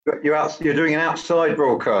You're doing an outside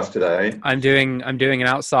broadcast today. I'm doing an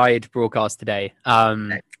outside broadcast today.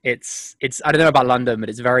 It's I don't know about London, but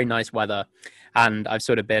it's very nice weather, and I've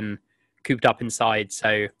sort of been cooped up inside,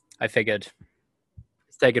 so I figured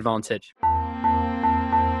let's take advantage.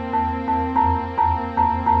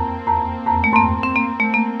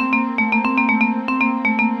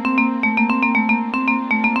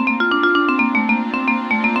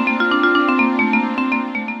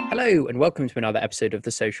 Hello and welcome to another episode of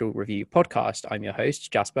the Social Review Podcast. I'm your host,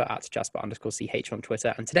 Jasper at Jasper_CH on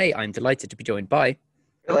Twitter, and today I'm delighted to be joined by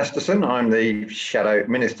Bill Esterson. I'm the Shadow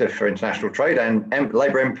Minister for International Trade and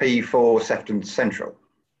Labour MP for Sefton Central.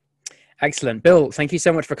 Excellent. Bill, thank you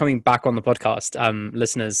so much for coming back on the podcast.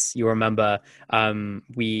 Listeners, you'll remember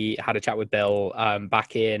we had a chat with Bill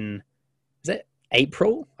back in, was it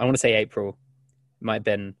April? I want to say April. It might have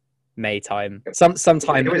been May time.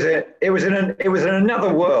 Sometime. It was in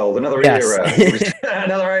another world, another Yes. era, it was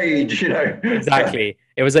another age, Exactly.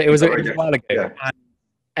 It was a while ago. Yeah. And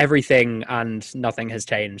everything and nothing has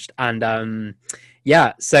changed. And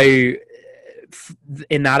so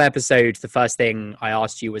in that episode, the first thing I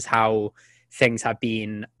asked you was how things have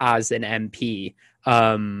been as an MP,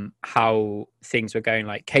 how things were going,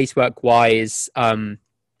 like casework wise, and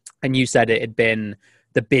you said it had been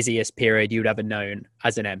the busiest period you'd ever known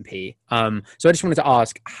as an MP. So I just wanted to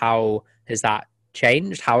ask, how has that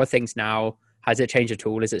changed? How are things now? Has it changed at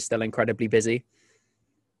all? Is it still incredibly busy?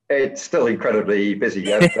 It's still incredibly busy.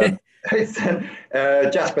 Yeah.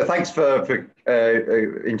 Jasper, thanks for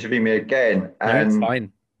interviewing me again. No, it's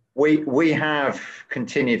fine. We have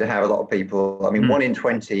continued to have a lot of people. I mean, 1 in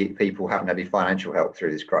 20 people haven't had any financial help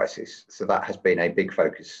through this crisis. So that has been a big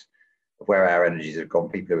focus of where our energies have gone.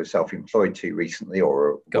 People who are self-employed too recently,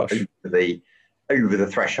 or over the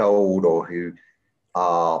threshold, or who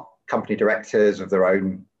are company directors of their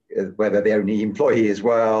own, where they're the only employee as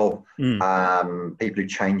well. People who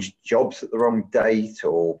changed jobs at the wrong date,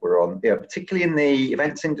 or were on, particularly in the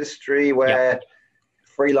events industry, where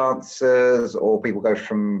freelancers or people go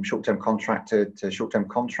from short-term contract to short-term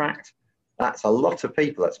contract. That's a lot of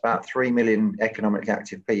people. That's about 3 million economically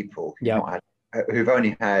active people who've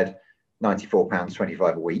only had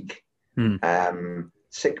 £94.25 a week.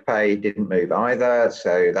 Sick pay didn't move either,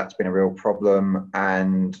 so that's been a real problem,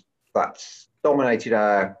 and that's dominated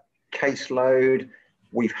our caseload.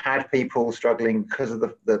 We've had people struggling because of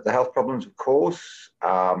the health problems, of course,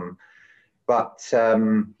 but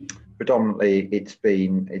predominantly it's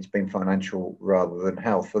been financial rather than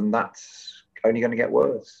health, and that's only going to get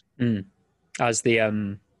worse. As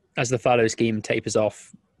the furlough scheme tapers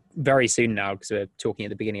off very soon now, because we're talking at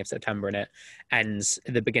the beginning of September, and it ends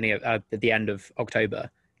at the end of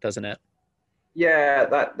October, doesn't it? Yeah,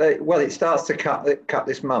 it starts to cut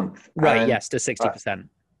this month. Right. Yes, to 60%.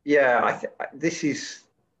 This is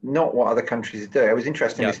not what other countries do. It was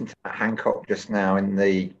interesting listening to Matt Hancock just now in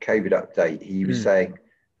the COVID update. He was saying,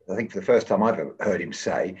 I think for the first time I've ever heard him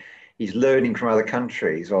say, he's learning from other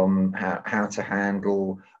countries on how to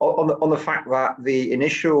handle on the fact that the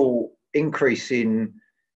initial increase in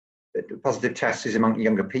positive tests is among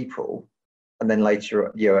younger people, and then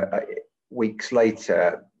later, weeks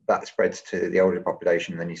later, that spreads to the older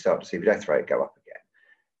population, and then you start to see the death rate go up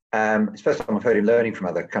again. It's the first time I've heard him learning from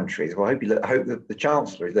other countries. Well, I hope that the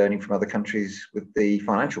Chancellor is learning from other countries with the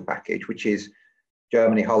financial package, which is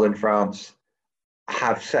Germany, Holland, France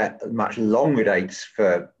have set much longer dates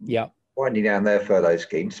for winding down their furlough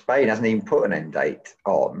scheme. Spain hasn't even put an end date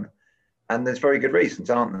on, and there's very good reasons,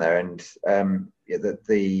 aren't there? And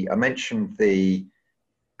I mentioned the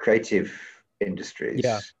creative industries.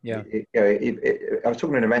 I was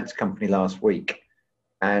talking to an events company last week,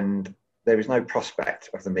 and there is no prospect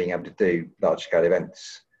of them being able to do large-scale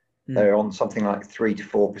events. They're on something like 3 to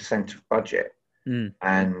 4% of budget,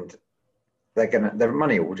 and their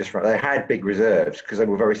money will just run. They had big reserves because they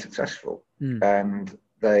were very successful, and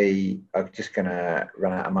they are just going to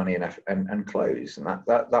run out of money and close. And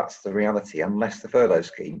that's the reality, unless the furlough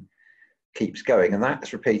scheme keeps going. And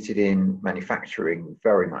that's repeated in manufacturing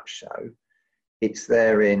very much so. It's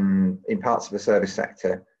there in parts of the service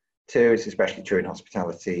sector too. It's especially true in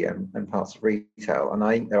hospitality and parts of retail. And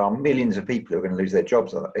I think there are millions of people who are going to lose their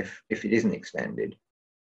jobs if it isn't extended,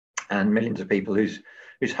 and millions of people whose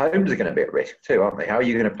homes are going to be at risk too, aren't they? How are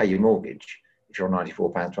you going to pay your mortgage if you're on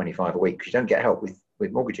 £94.25 a week? Because you don't get help with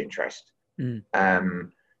mortgage interest. And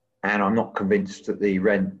I'm not convinced that the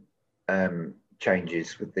rent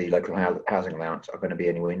changes with the local housing allowance are going to be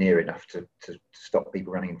anywhere near enough to stop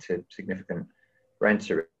people running into significant rent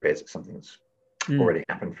arrears. It's something that's already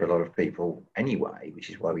happened for a lot of people anyway, which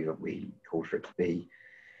is why we called for it to be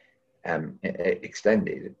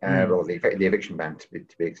extended, or the eviction ban to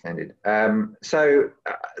be extended. So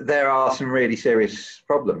there are some really serious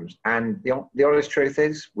problems, and the honest truth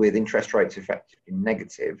is, with interest rates effectively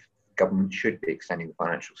negative, the government should be extending the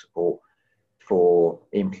financial support for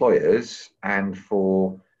employers and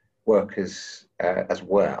for workers as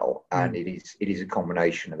well. And it is a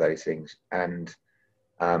combination of those things, and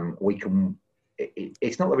we can.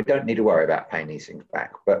 It's not that we don't need to worry about paying these things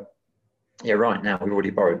back, but yeah, right now we've already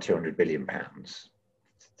borrowed £200 billion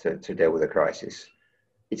to deal with the crisis.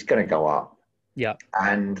 It's going to go up. Yeah.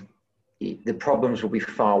 And the problems will be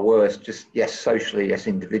far worse, just yes, socially, yes,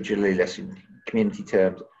 individually, less in community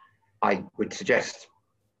terms. I would suggest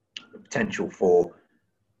the potential for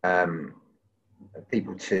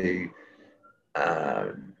people to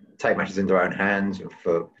take matters into their own hands, and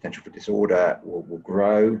for potential for disorder will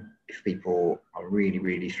grow if people are really,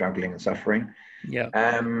 really struggling and suffering. Yeah.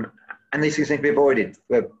 And these things need to be avoided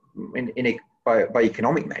by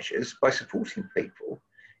economic measures, by supporting people,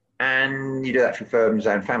 and you do that for firms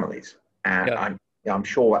and families. And I'm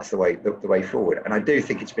sure that's the way forward. And I do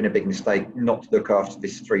think it's been a big mistake not to look after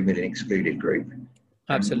this 3 million excluded group.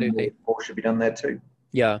 Absolutely. More should be done there too.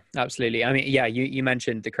 Yeah, absolutely. I mean, yeah, you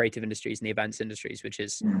mentioned the creative industries and the events industries, which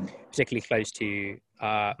is particularly close to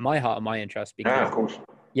my heart and my interest. Because, of course.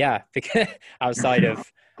 Yeah, because outside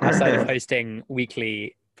of hosting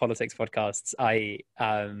weekly politics podcasts, I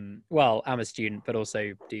am a student, but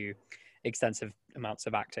also do extensive amounts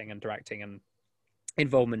of acting and directing and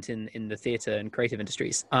involvement in the theatre and creative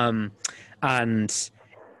industries. And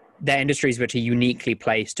they're industries which are uniquely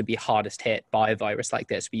placed to be hardest hit by a virus like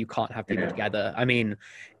this, where you can't have people together. I mean,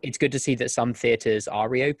 it's good to see that some theatres are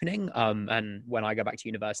reopening. And when I go back to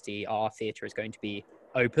university, our theatre is going to be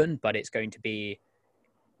open, but it's going to be,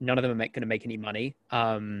 none of them are going to make any money.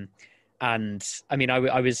 And I mean,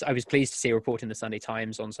 I was pleased to see a report in the Sunday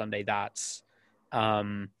Times on Sunday that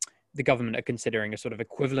the government are considering a sort of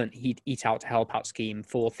equivalent Eat Out to Help Out scheme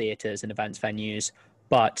for theatres and events venues,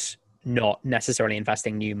 but not necessarily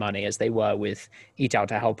investing new money as they were with Eat Out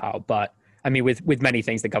to Help Out. But I mean, with many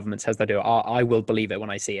things the government says they do, I will believe it when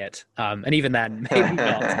I see it. And even then, maybe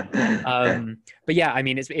not. But yeah, I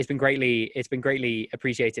mean, it's been greatly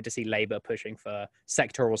appreciated to see Labour pushing for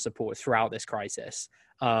sectoral support throughout this crisis.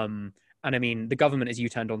 And I mean, the government has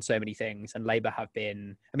U-turned on so many things, and Labour have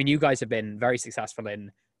been, I mean, you guys have been very successful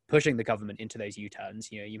in pushing the government into those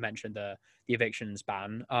U-turns. You know, you mentioned the evictions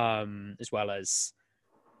ban, as well as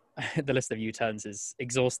the list of U-turns is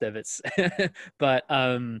exhaustive. It's, but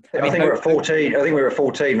I think we're at 14. I think we were at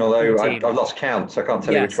 14, although 14. I've lost count, so I can't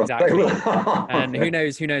tell you which one. Exactly. And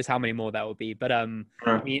who knows how many more that will be. But I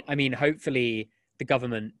mean, hopefully the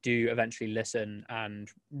government do eventually listen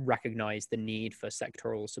and recognise the need for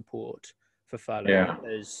sectoral support for furlough. Yeah.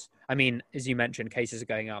 Because, I mean, as you mentioned, cases are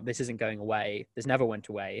going up. This isn't going away. This never went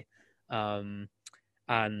away. And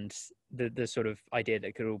the sort of idea that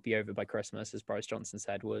it could all be over by Christmas, as Boris Johnson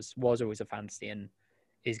said, was always a fantasy and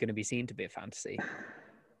is going to be seen to be a fantasy.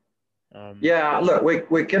 Yeah, look,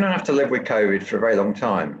 we're going to have to live with COVID for a very long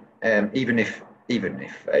time. Even if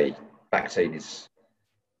a vaccine is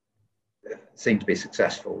seem to be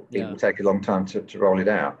successful, it will take a long time to roll it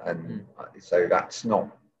out, and so that's not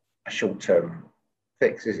a short-term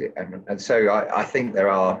fix, is it? And so I think there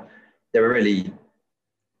are really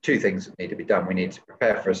two things that need to be done. We need to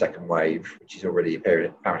prepare for a second wave, which is already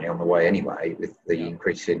apparently on the way anyway, with the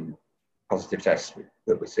increase in positive tests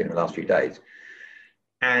that we've seen in the last few days,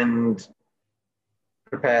 and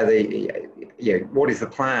prepare what is the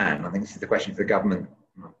plan? I think this is the question for the government.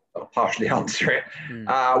 I'll partially answer it.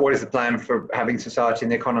 What is the plan for having society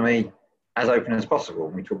and the economy as open as possible?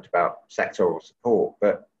 We talked about sectoral support,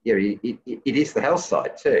 but it is the health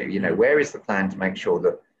side too. Where is the plan to make sure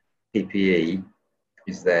that PPE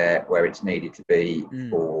is there where it's needed to be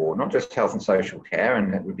for not just health and social care,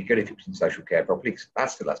 and it would be good if it was in social care properly, because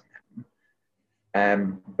that still hasn't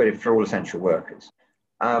happened, but for all essential workers.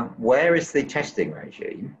 Where is the testing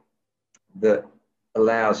regime that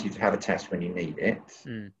allows you to have a test when you need it?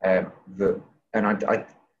 The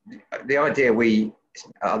idea we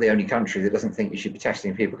are the only country that doesn't think you should be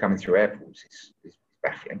testing people coming through airports is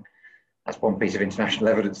baffling. That's one piece of international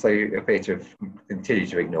evidence they appear to have continued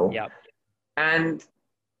to ignore. Yep. And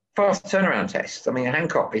fast turnaround tests. I mean,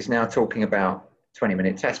 Hancock is now talking about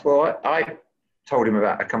 20-minute tests. Well, I told him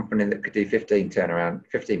about a company that could do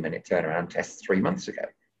 15-minute turnaround tests 3 months ago,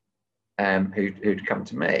 who'd come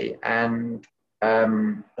to me, and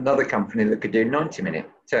another company that could do 90-minute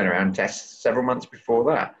turnaround tests several months before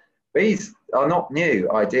that. These are not new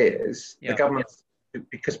ideas. The government,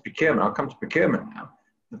 because procurement, I'll come to procurement now,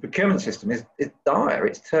 the procurement system is dire.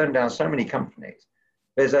 It's turned down so many companies.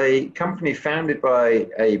 There's a company founded by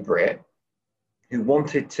a Brit who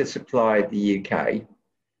wanted to supply the UK.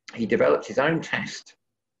 He developed his own test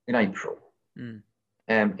in April.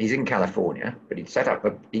 He's in California, but he'd set up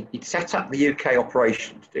the UK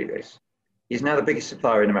operation to do this. He's now the biggest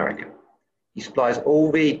supplier in America. He supplies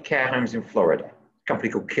all the care homes in Florida, a company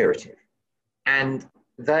called Curative. And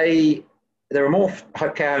there are more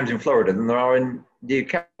care homes in Florida than there are in the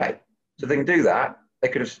UK. So they can do that. They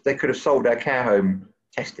could have solved our care home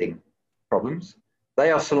testing problems.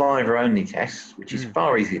 They are saliva-only tests, which is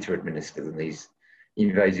far easier to administer than these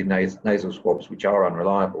invasive nasal swabs, which are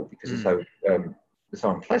unreliable because they're so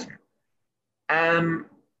unpleasant.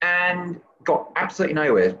 And got absolutely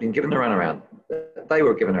nowhere. It's been given the runaround. They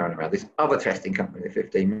were given the runaround. This other testing company, the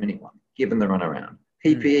 15-minute one, given the runaround.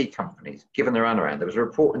 PPE companies, given the runaround. There was a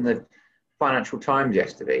report in the Financial Times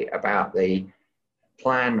yesterday about the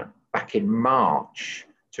plan back in March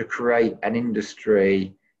to create an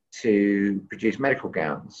industry to produce medical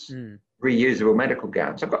gowns, reusable medical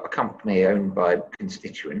gowns. I've got a company owned by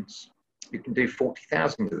constituents who can do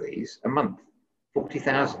 40,000 of these a month,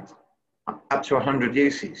 40,000, up to 100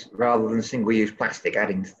 uses, rather than single-use plastic,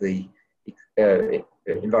 adding to the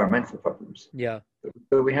environmental problems that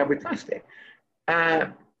we have with plastic.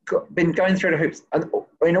 Been going through the hoops, and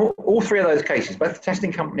in all three of those cases, both the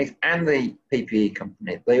testing companies and the PPE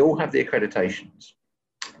company, they all have the accreditations.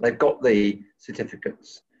 They've got the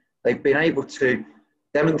certificates. They've been able to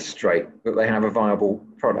demonstrate that they have a viable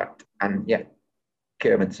product, and yet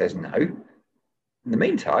procurement says no. In the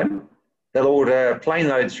meantime, they'll order plane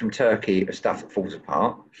loads from Turkey of stuff that falls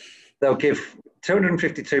apart. They'll give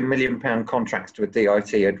 £252 million contracts to a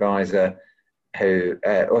DIT advisor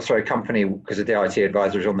a company, because a DIT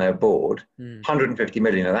advisor is on their board. 150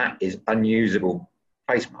 million of that is unusable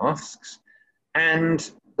face masks.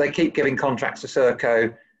 And they keep giving contracts to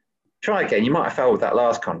Serco. Try again. You might have failed with that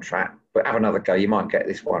last contract, but have another go. You might get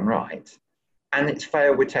this one right. And it's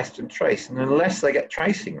failed with test and trace. And unless they get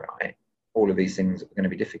tracing right, all of these things are going to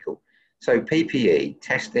be difficult. So PPE,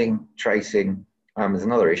 testing, tracing, there's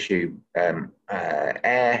another issue, air,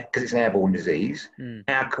 because it's an airborne disease.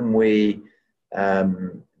 How can we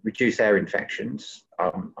reduce air infections?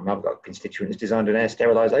 I've got a constituent who's designed an air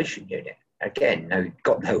sterilisation unit. Again,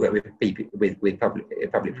 got nowhere with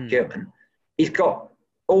public procurement. He's got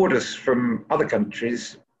orders from other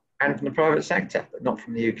countries and from the private sector, but not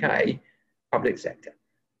from the UK public sector.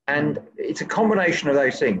 And it's a combination of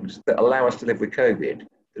those things that allow us to live with COVID,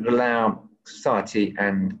 that allow society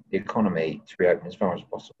and the economy to reopen as far as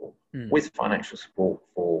possible, with financial support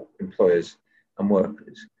for employers and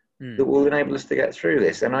workers, that will enable us to get through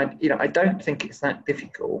this. And I don't think it's that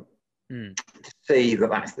difficult to see that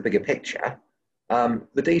that's the bigger picture.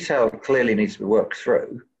 The detail clearly needs to be worked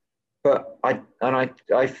through, but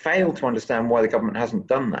I fail to understand why the government hasn't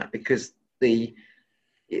done that, because the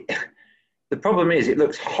problem is, it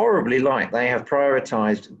looks horribly like they have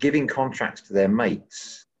prioritised giving contracts to their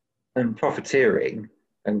mates and profiteering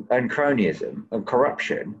and cronyism and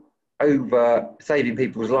corruption over saving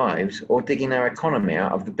people's lives or digging our economy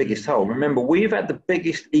out of the biggest hole. Remember, we've had the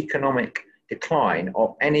biggest economic decline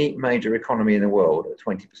of any major economy in the world at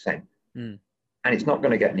 20%. And it's not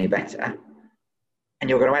going to get any better. And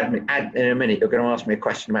you're going to add in a minute, you're going to ask me a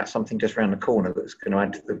question about something just around the corner that's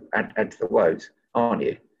going to add to the woes, aren't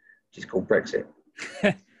you? Which is called Brexit.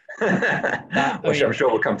 I'm sure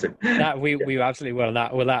we'll come to that. We absolutely will.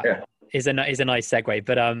 That is a nice segue.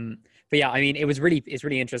 But yeah, I mean, it's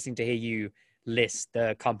really interesting to hear you list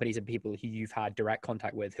the companies and people who you've had direct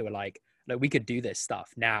contact with who are like, look, we could do this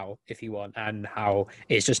stuff now if you want, and how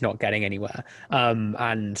it's just not getting anywhere.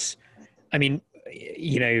 And I mean,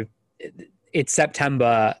 it's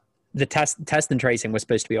September. The test and tracing was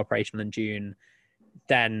supposed to be operational in June.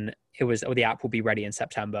 Then it was, the app will be ready in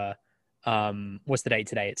September. What's the date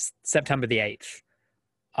today? It's September the 8th.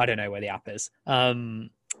 I don't know where the app is.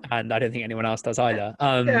 And I don't think anyone else does either.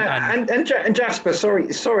 And Jasper, sorry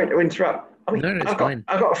to interrupt. I mean, no, fine.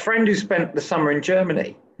 I've got a friend who spent the summer in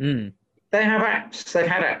Germany. They have apps. They've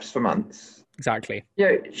had apps for months. Exactly.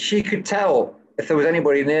 She could tell if there was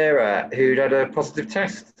anybody near her who'd had a positive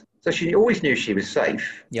test. So she always knew she was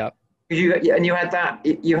safe. Yep. And you had that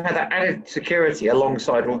added security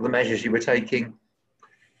alongside all the measures you were taking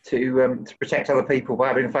to protect other people by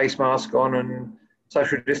having a face mask on and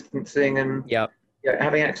social distancing and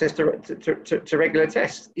having access to regular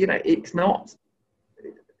tests. It's not.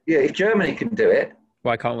 If Germany can do it,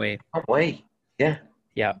 why can't we? Can't we?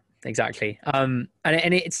 Yeah, exactly. And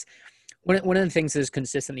it's one of the things that's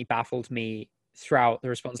consistently baffled me throughout the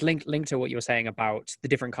response, linked to what you were saying about the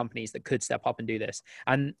different companies that could step up and do this.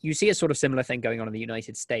 And you see a sort of similar thing going on in the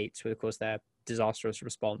United States, where of course they're disastrous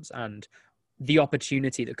response and the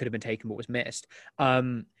opportunity that could have been taken but was missed.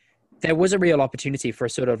 There was a real opportunity for a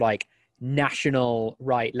sort of like national,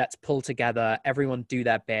 right, let's pull together, everyone do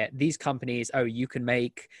their bit. These companies, you can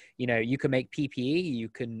make PPE, you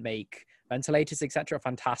can make ventilators, etc.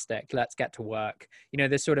 Fantastic, let's get to work.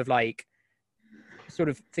 There's sort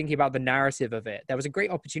of thinking about the narrative of it. There was a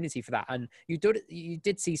great opportunity for that, and you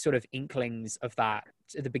did see sort of inklings of that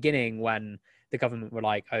at the beginning when the government were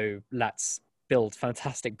like, let's build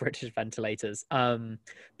fantastic British ventilators.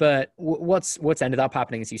 But what's ended up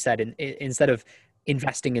happening, as you said, instead of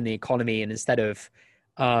investing in the economy and instead of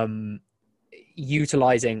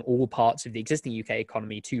utilizing all parts of the existing UK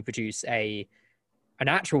economy to produce an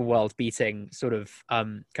actual world-beating sort of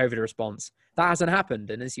COVID response, that hasn't happened.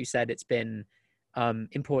 And as you said, it's been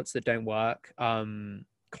imports that don't work,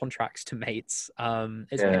 contracts to mates.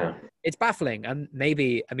 It's baffling. And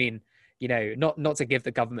maybe, not to give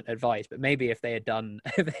the government advice, but maybe if they had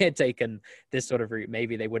taken this sort of route,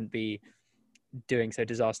 maybe they wouldn't be doing so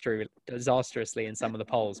disastrously in some of the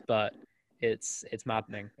polls. But it's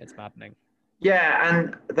maddening. It's maddening. Yeah,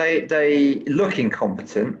 and they look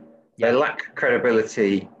incompetent. They lack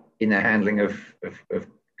credibility in their handling of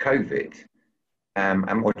COVID. And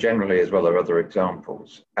more generally as well are other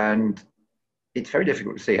examples. And it's very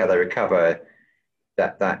difficult to see how they recover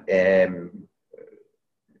that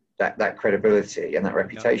credibility and that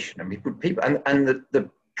reputation. I mean, people and the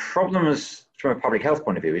problems from a public health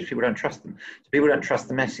point of view is people don't trust them. So people don't trust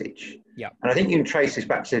the message. Yeah. And I think you can trace this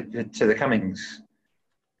back to the Cummings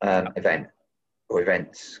event or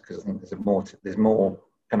events, because I think there's more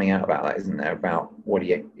coming out about that, isn't there? About what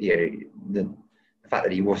the fact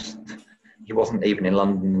that he wasn't even in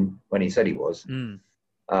London when he said he was.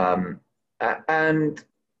 And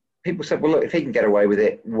people said, well, look, if he can get away with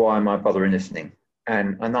it, why am I bothering listening?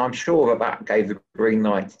 And I'm sure that gave the green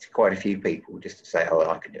light to quite a few people just to say,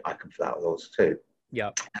 I can fill out those too.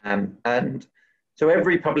 Yeah. And so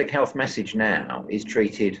every public health message now is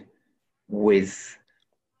treated with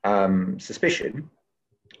suspicion,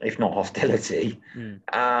 if not hostility.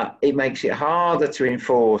 It makes it harder to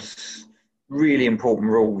enforce really important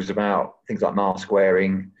rules about things like mask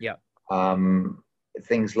wearing,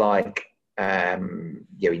 things like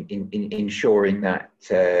ensuring that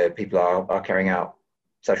people are carrying out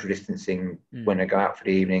social distancing when they go out for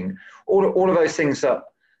the evening. All of those things that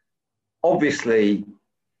obviously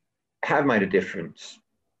have made a difference,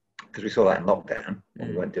 because we saw that in lockdown when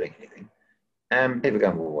we weren't doing anything. People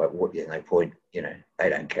are going, well, no point, they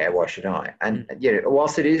don't care, why should I? And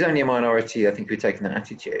whilst it is only a minority, I think we've taken that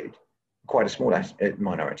attitude, quite a small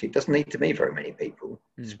minority, it doesn't need to be very many people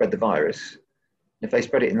to spread the virus. If they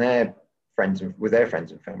spread it in with their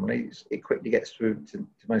friends and families, it quickly gets through to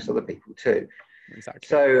most other people too. Exactly.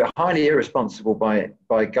 So highly irresponsible by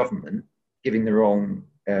government giving the wrong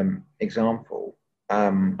example.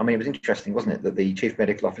 It was interesting, wasn't it, that the chief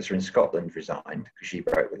medical officer in Scotland resigned because she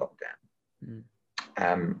broke the lockdown.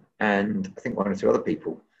 And I think one or two other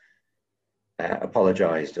people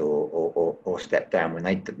apologised or stepped down when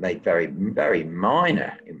they made very, very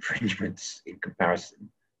minor infringements in comparison.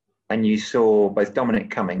 And you saw both Dominic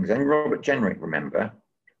Cummings and Robert Jenrick, remember,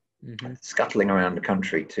 scuttling around the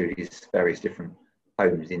country to his various different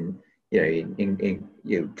homes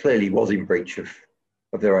clearly was in breach of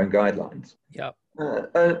their own guidelines. Yeah.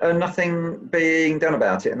 And nothing being done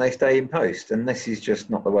about it, and they stay in post. And this is just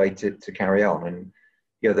not the way to carry on. And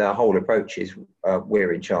their whole approach is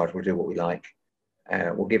we're in charge, we'll do what we like,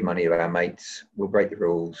 we'll give money to our mates, we'll break the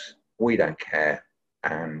rules, we don't care.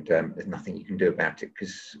 And there's nothing you can do about it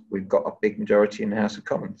because we've got a big majority in the House of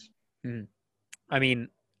Commons. I mean,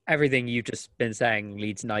 everything you've just been saying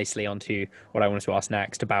leads nicely onto what I wanted to ask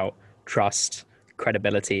next about trust,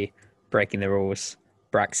 credibility, breaking the rules,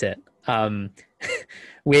 Brexit.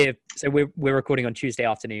 We're recording on Tuesday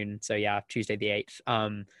afternoon, so Tuesday the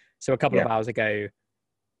 8th. So a couple of hours ago,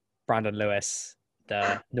 Brandon Lewis,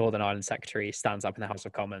 the Northern Ireland Secretary, stands up in the House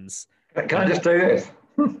of Commons. Can I just do this?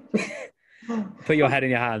 Put your head in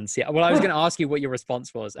your hands. Yeah. Well, I was going to ask you what your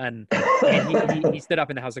response was, and he stood up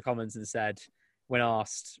in the House of Commons and said, when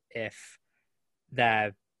asked if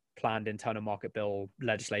their planned internal market bill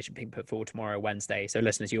legislation being put forward tomorrow, Wednesday. So,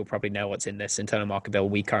 listeners, you'll probably know what's in this internal market bill.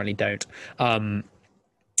 We currently don't. When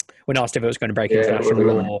asked if it was going to break international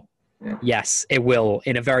law, yes, it will,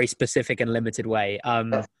 in a very specific and limited way.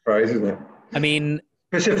 That's right, isn't it? I mean,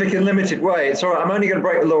 specific and limited way. It's all right. I'm only going to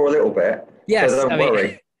break the law a little bit. Yes, so don't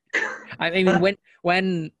worry.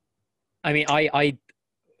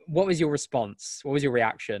 What was your response? What was your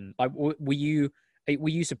reaction? Like, were you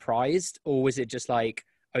surprised, or was it just like,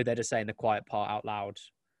 oh, they're just saying the quiet part out loud?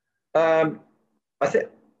 I think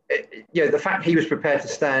the fact he was prepared to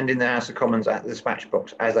stand in the House of Commons at the dispatch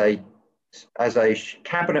box as a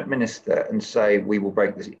cabinet minister and say we will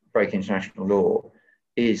break international law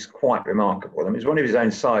is quite remarkable. I mean, it was one of his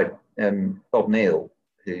own side, Bob Neal,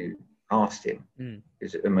 who asked him.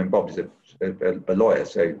 Bob is a lawyer,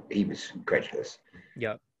 so he was incredulous.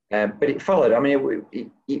 Yeah. But it followed. I mean,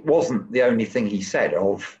 it wasn't the only thing he said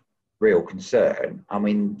of real concern. I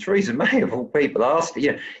mean, Theresa May, of all people, asked,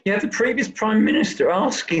 you have the previous Prime Minister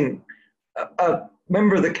asking a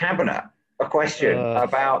member of the cabinet a question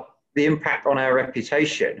about the impact on our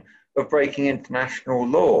reputation of breaking international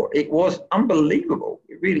law. It was unbelievable.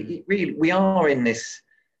 It really, we are in this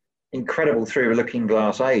incredible through a looking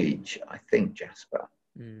glass age, I think, Jasper.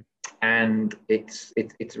 And it's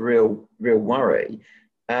a real worry.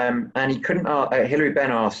 And he couldn't. Hilary Benn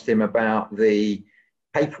asked him about the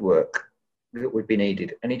paperwork that would be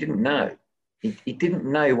needed, and he didn't know. He didn't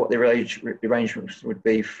know what the arrangements would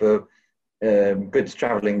be for goods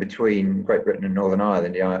travelling between Great Britain and Northern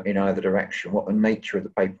Ireland in either direction, what the nature of the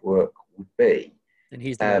paperwork would be. And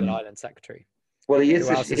he's the Northern Ireland Secretary. Well, he's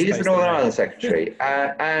the Northern Ireland Secretary.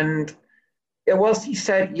 And whilst he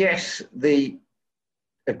said, yes, the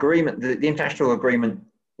agreement, the international agreement,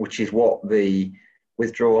 which is what the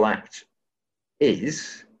Withdrawal Act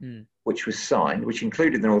is, which was signed, which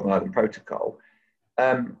included the Northern Ireland Protocol,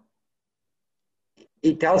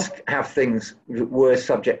 it does have things that were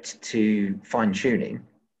subject to fine-tuning.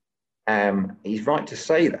 He's right to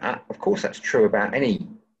say that. Of course, that's true about any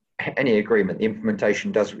agreement. The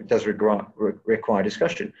implementation does require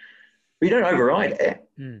discussion. But you don't override it,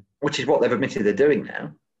 which is what they've admitted they're doing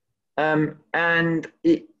now. And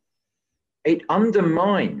it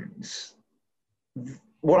undermines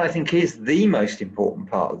what I think is the most important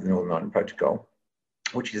part of the Northern Ireland Protocol,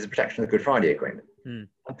 which is the protection of the Good Friday Agreement and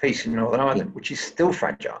peace in Northern Ireland, which is still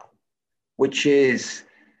fragile, which is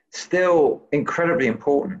still incredibly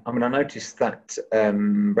important. I mean, I noticed that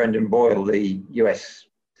Brendan Boyle, the US,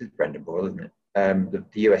 it's Brendan Boyle, isn't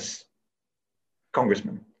it? The US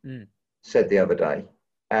congressman said the other day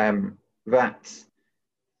that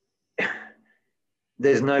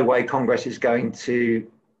there's no way Congress is going to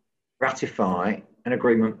ratify an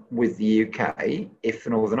agreement with the UK if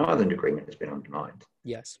the Northern Ireland Agreement has been undermined.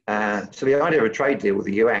 Yes. So the idea of a trade deal with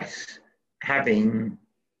the US, having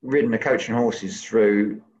ridden a coach and horses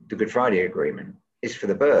through the Good Friday Agreement, is for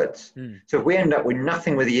the birds. So if we end up with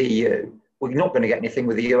nothing with the EU, we're not going to get anything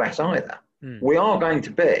with the US either. We are going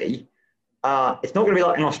to be, it's not going to be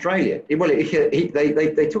like in Australia. Well,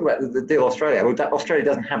 they talk about the deal Australia. Well, Australia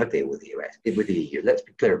doesn't have a deal with the US, with the EU. Let's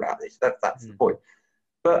be clear about this. That's the point.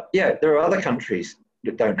 But yeah, there are other countries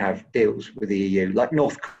that don't have deals with the EU, like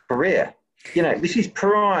North Korea. This is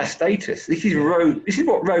pariah status. This is rogue. This is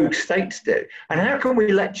what rogue states do. And how can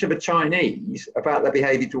we lecture the Chinese about their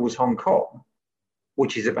behaviour towards Hong Kong,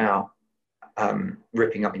 which is about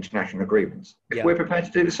ripping up international agreements, if we're prepared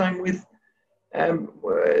to do the same with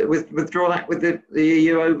Withdrawal Act with the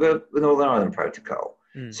EU over the Northern Ireland Protocol?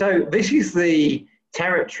 So this is the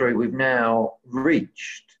territory we've now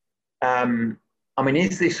reached. I mean,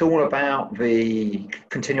 is this all about the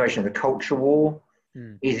continuation of the culture war?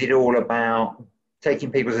 Is it all about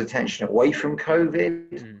taking people's attention away from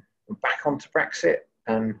COVID and back onto Brexit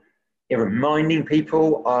and reminding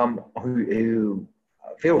people who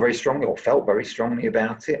feel very strongly or felt very strongly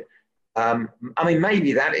about it? I mean,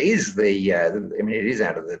 maybe that is it is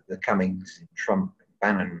out of the Cummings, Trump,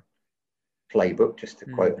 Bannon playbook, just to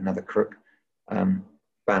quote another crook.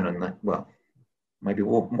 Bannon, maybe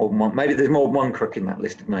more than one. Maybe there's more than one crook in that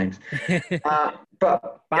list of names.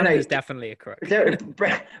 But Bannon is definitely a crook.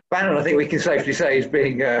 Bannon, I think we can safely say, is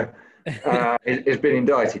being has been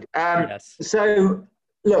indicted. Yes. So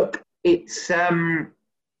look, it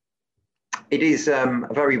is a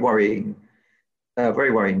very worrying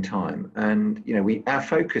time, and our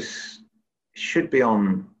focus should be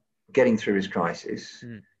on getting through this crisis,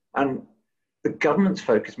 and the government's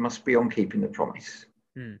focus must be on keeping the promise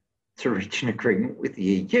to reach an agreement with the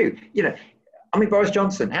EU. I mean, Boris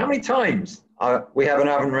Johnson, how many times we have an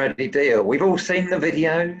oven-ready deal? We've all seen the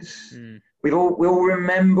videos. We all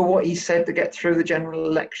remember what he said to get through the general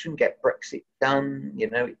election, get Brexit done.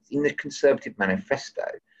 It's in the Conservative manifesto.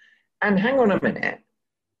 And hang on a minute,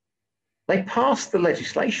 they passed the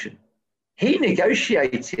legislation. He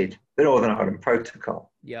negotiated the Northern Ireland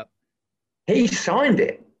Protocol. Yep. He signed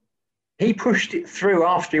it. He pushed it through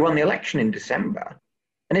after he won the election in December,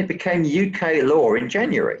 and it became UK law in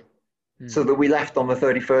January, so that we left on the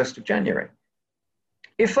 31st of January.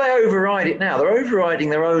 If they override it now, they're overriding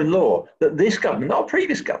their own law that this government, not a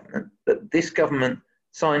previous government, that this government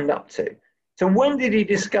signed up to. So when did he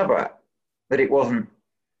discover that it wasn't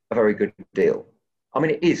a very good deal. I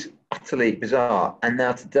mean, it is utterly bizarre. And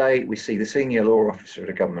now today we see the senior law officer of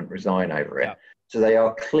the government resign over it. Yeah. So they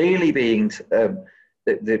are clearly being, the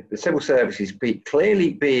civil services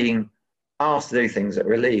clearly being asked to do things that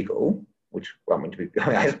are illegal, which, well, I mean,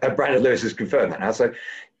 Brandon Lewis has confirmed that now. So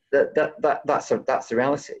that's the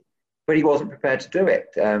reality. But he wasn't prepared to do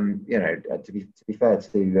it. To be fair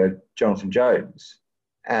to Jonathan Jones,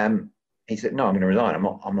 he said, "No, I'm going to resign.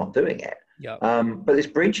 I'm not doing it." Yeah. But this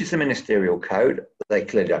breaches the ministerial code. They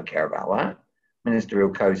clearly don't care about that. Ministerial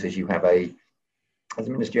code says as a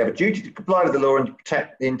minister, you have a duty to comply with the law and to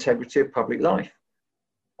protect the integrity of public life.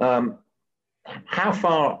 How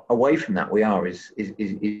far away from that we are is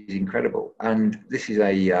incredible. And this is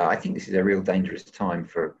I think this is a real dangerous time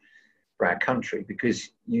for our country,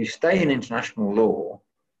 because you stay in international law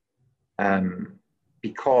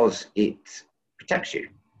because it protects you.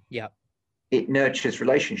 Yeah. It nurtures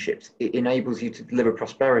relationships. It enables you to deliver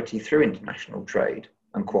prosperity through international trade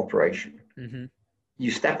and cooperation. Mm-hmm.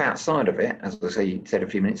 You step outside of it, as I say, you said a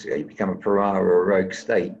few minutes ago, you become a pariah or a rogue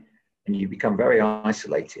state, and you become very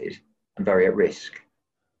isolated and very at risk.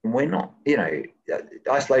 And we're not,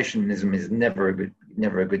 isolationism is never a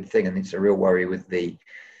good thing, and it's a real worry with the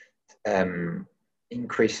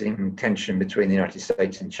increasing tension between the United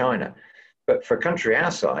States and China. But for a country our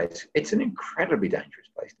size, it's an incredibly dangerous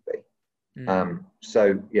place to be.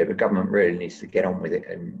 So the government really needs to get on with it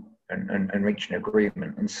and reach an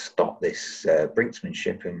agreement and stop this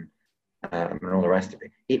brinksmanship and all the rest of it.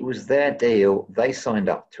 It was their deal. They signed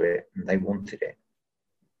up to it and they wanted it.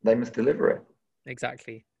 They must deliver it.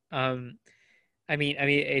 Exactly.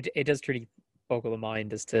 It does truly boggle the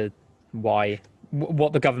mind as to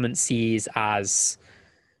what the government sees as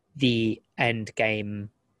the end game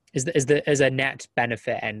is a net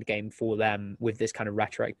benefit end game for them with this kind of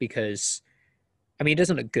rhetoric, because it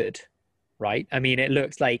doesn't look good, right? It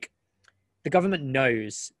looks like the government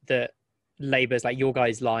knows that Labour's, like your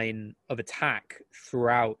guys' line of attack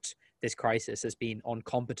throughout this crisis has been on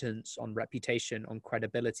competence, on reputation, on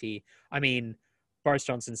credibility. Boris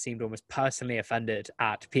Johnson seemed almost personally offended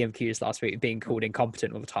at PMQs last week being called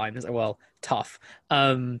incompetent all the time. It's like, well, tough.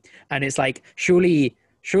 And it's like, surely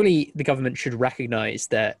the government should recognise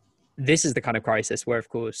that this is the kind of crisis where, of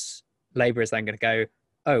course, Labour is then going to go,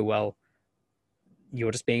 oh, well,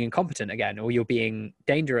 you're just being incompetent again, or you're being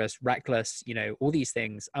dangerous, reckless, all these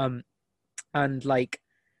things. It's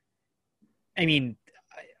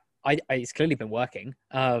clearly been working.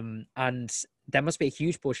 And there must be a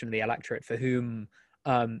huge portion of the electorate for whom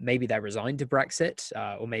maybe they're resigned to Brexit,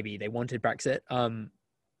 or maybe they wanted Brexit.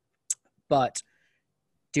 But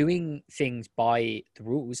doing things by the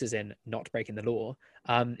rules, as in not breaking the law,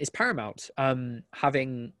 is paramount.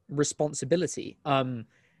 Having responsibility.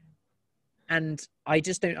 And I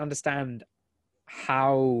just don't understand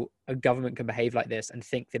how a government can behave like this and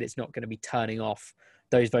think that it's not going to be turning off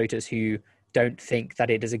those voters who don't think that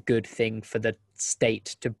it is a good thing for the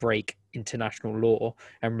state to break international law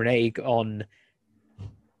and renege on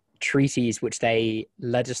treaties which they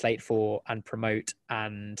legislate for and promote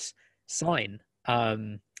and sign.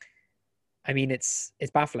 It's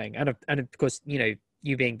baffling. And of course, you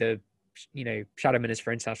being the, Shadow Minister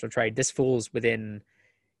for International Trade, this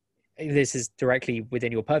is directly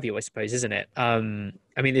within your purview, I suppose, isn't it?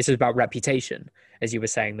 This is about reputation, as you were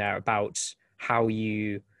saying there, about how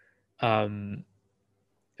you, about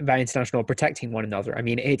international protecting one another.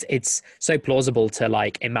 It's so plausible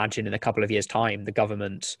to imagine in a couple of years' time, this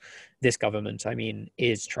government,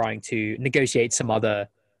 is trying to negotiate some other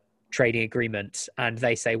trading agreement, and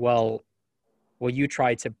they say, well, you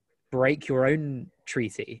tried to break your own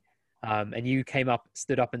treaty. And you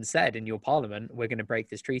stood up and said in your parliament, we're going to break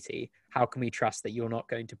this treaty. How can we trust that you're not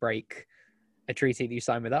going to break a treaty that you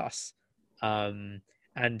signed with us?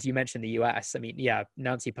 And you mentioned the US.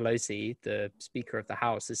 Nancy Pelosi, the Speaker of the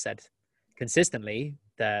House, has said consistently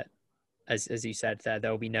that, as you said, there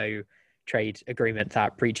will be no trade agreement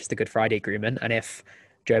that breaches the Good Friday Agreement. And if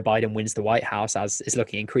Joe Biden wins the White House, as is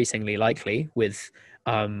looking increasingly likely with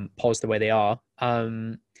polls the way they are,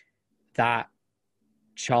 that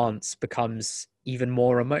chance becomes even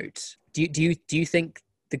more remote. Do you think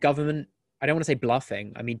the government, I don't want to say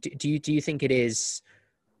bluffing, do you think it is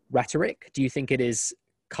rhetoric? Do you think it is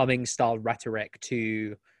Cummings style rhetoric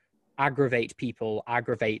to aggravate people,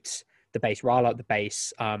 aggravate the base, rile up the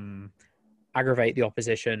base, aggravate the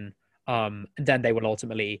opposition, and then they will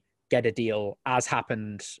ultimately get a deal, as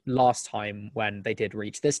happened last time when they did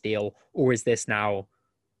reach this deal? Or is this now,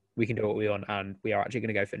 we can do what we want and we are actually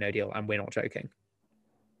going to go for no deal, and we're not joking?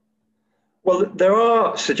 Well, there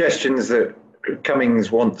are suggestions that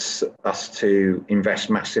Cummings wants us to invest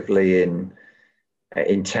massively in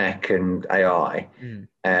in tech and AI, Mm.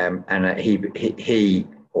 and he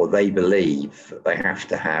or they believe that they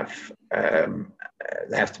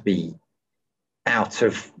have to be out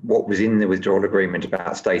of what was in the withdrawal agreement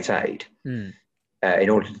about state aid Mm. in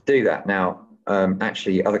order to do that. Now,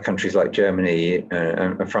 actually, other countries like Germany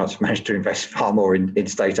and France have managed to invest far more in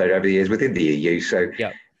state aid over the years within the EU. So,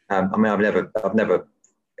 Yeah. I mean, I've never,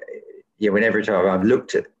 whenever time I've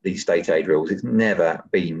looked at these state aid rules, it's never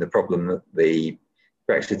been the problem that the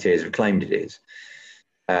Brexiteers have claimed it is.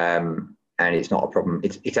 And it's not a problem.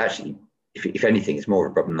 It's actually, if anything, it's more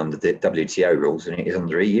of a problem under the WTO rules than it is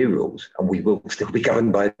under EU rules. And we will still be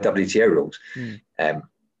governed by WTO rules,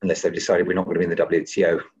 unless they've decided we're not going to be in the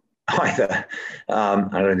WTO either. I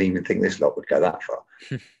don't even think this lot would go that far.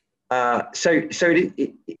 So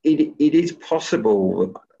it is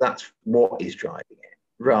possible that's what is driving it,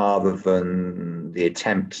 rather than the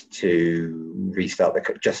attempt to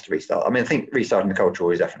restart just to restart. I mean, I think restarting the culture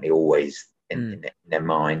war is definitely always in their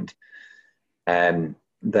mind.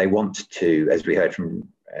 They want to, as we heard from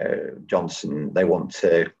Johnson, they want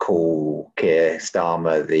to call Keir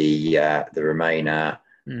Starmer the Remainer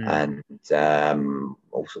and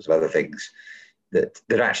all sorts of other things that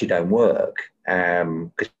actually don't work.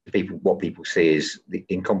 Because what people see is the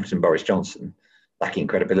incompetent Boris Johnson lacking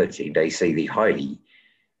credibility. They see the highly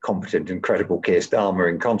competent and credible Keir Starmer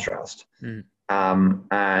in contrast.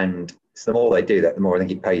 And so the more they do that, the more I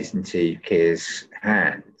think it pays into Keir's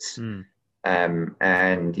hands.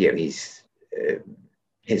 And his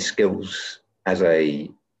skills as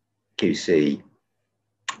a QC,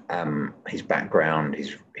 his background,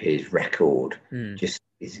 his record, just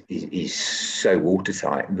is so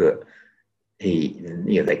watertight that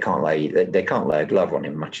they can't lay a glove on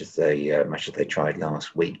him much as they tried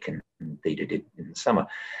last week and indeed did in the summer.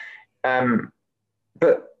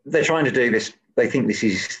 But they're trying to do this. They think this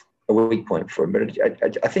is a weak point for him. But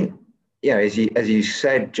I think, as you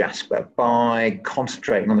said, Jasper, by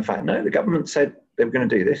concentrating on the fact, no, the government said they were going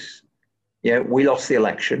to do this. We lost the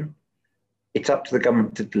election. It's up to the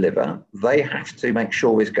government to deliver. They have to make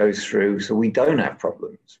sure this goes through so we don't have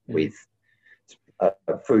problems with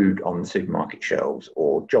food on the supermarket shelves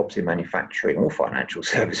or jobs in manufacturing or financial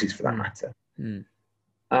services for that matter.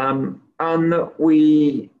 And that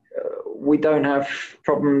we don't have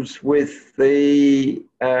problems with the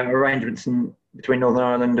arrangements between Northern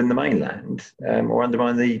Ireland and the mainland or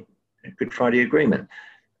undermine the Good Friday Agreement.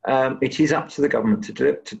 It is up to the government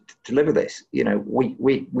to deliver this.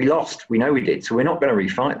 We lost. We know we did. So we're not going to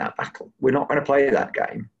refight that battle. We're not going to play that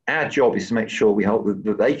game. Our job is to make sure we hope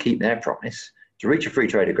that they keep their promise to reach a free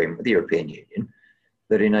trade agreement with the European Union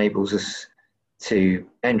that enables us to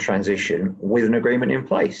end transition with an agreement in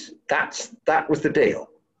place. That was the deal.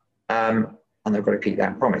 And they've got to keep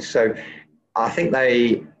that promise. So I think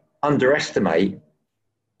they underestimate,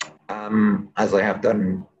 as they have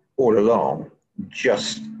done all along,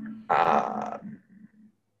 just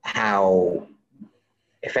how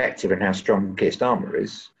effective and how strong Keir Starmer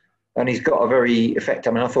is. And he's got a very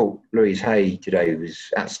effective. I mean, I thought Louise Hay today was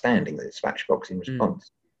outstanding, the dispatch box in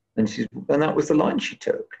response. And that was the line she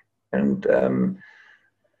took. And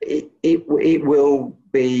it will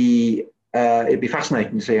be it'd be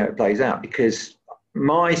fascinating to see how it plays out, because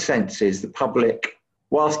my sense is the public,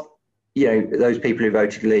 whilst those people who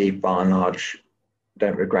voted leave by and large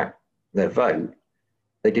don't regret their vote,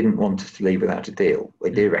 they didn't want us to leave without a deal.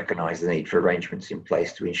 They do recognise the need for arrangements in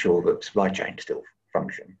place to ensure that supply chains still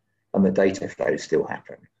function and the data flows still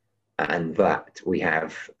happen, and that we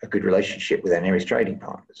have a good relationship with our nearest trading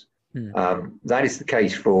partners. That is the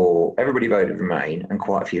case for everybody who voted Remain and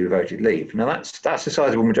quite a few who voted Leave. Now that's a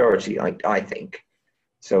sizable majority, I think.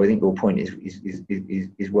 So I think your point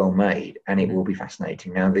is well made, and it will be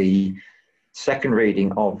fascinating. Now the second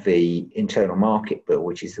reading of the internal market bill,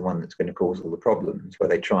 which is the one that's going to cause all the problems, where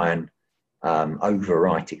they try and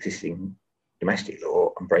overwrite existing domestic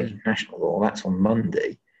law and break international law, that's on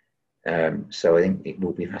Monday. So I think it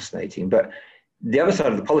will be fascinating. But the other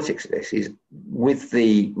side of the politics of this is, with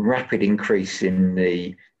the rapid increase in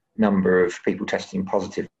the number of people testing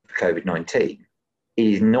positive for COVID-19, it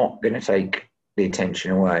is not going to take the attention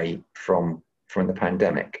away from the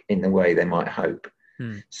pandemic in the way they might hope.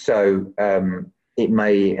 So it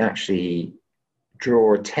may actually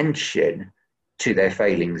draw attention to their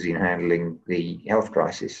failings in handling the health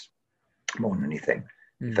crisis more than anything,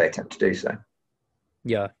 if they attempt to do so.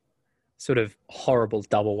 Yeah. Sort of horrible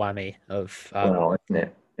double whammy of isn't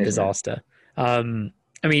it? Disaster. I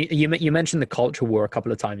mean, you mentioned the culture war a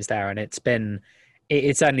couple of times there, and it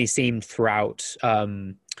certainly seemed throughout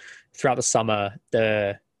the summer,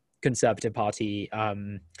 the Conservative Party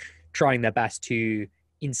trying their best to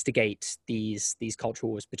instigate these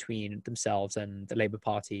cultural wars between themselves and the Labour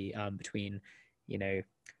Party, between,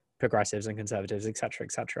 progressives and conservatives, et cetera,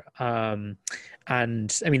 et cetera.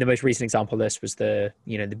 And I mean, the most recent example of this was the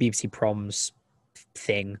BBC proms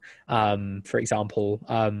thing, for example.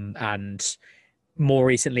 And more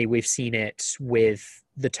recently, we've seen it with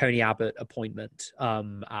the Tony Abbott appointment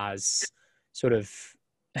as sort of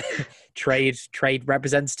trade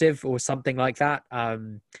representative or something like that. I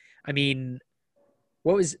mean,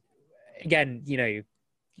 what was, again,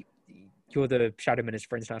 you're the Shadow Minister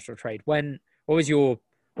for International Trade. What was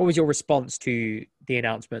your response to the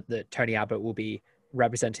announcement that Tony Abbott will be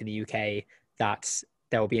representing the UK, that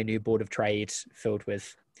there will be a new board of trade filled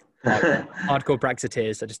with hardcore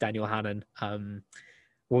Brexiteers such as Daniel Hannan?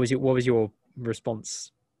 What was your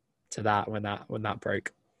response to that when that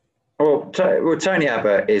broke? Well, Tony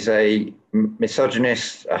Abbott is a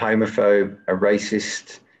misogynist, a homophobe, a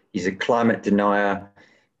racist. He's a climate denier.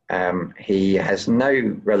 He has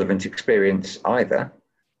no relevant experience either.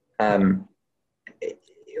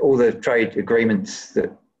 All the trade agreements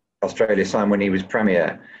that Australia signed when he was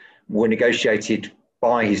Premier were negotiated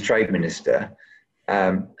by his trade minister,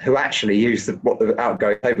 who actually used what the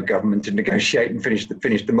outgoing Labour government to negotiate and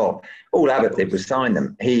finish them off. All Abbott did was sign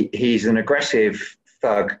them. He's an aggressive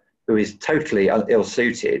thug who is totally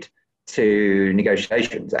ill-suited to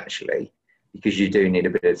negotiations, actually, because you do need a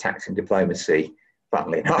bit of tact and diplomacy,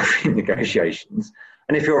 funnily enough, in negotiations.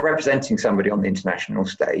 And if you're representing somebody on the international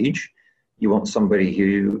stage, you want somebody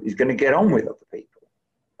who is going to get on with other people.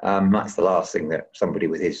 That's the last thing that somebody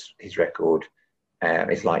with his record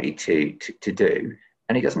is likely to do.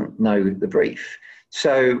 And he doesn't know the brief.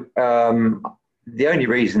 So the only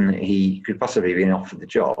reason that he could possibly have been offered the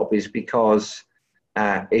job is because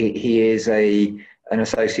he is an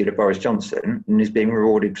associate of Boris Johnson and is being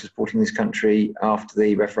rewarded for supporting this country after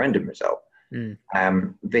the referendum result.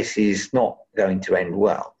 This is not going to end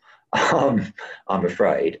well, I'm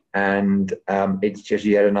afraid. And it's just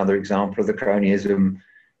yet another example of the cronyism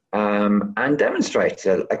and demonstrates,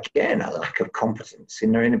 again, a lack of competence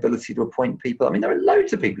in their inability to appoint people. I mean, there are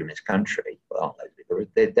loads of people in this country. Well,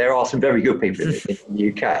 there are some very good people in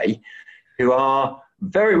the UK who are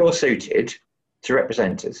very well suited to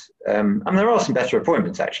represent us. And there are some better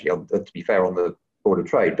appointments, actually, to be fair, on the Board of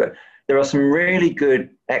Trade, but there are some really good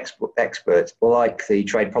experts, like the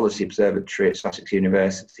Trade Policy Observatory at Sussex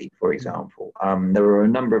University, for example. There are a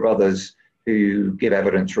number of others who give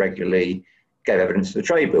evidence regularly, gave evidence to the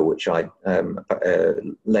Trade Bill, which I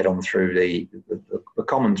led on through the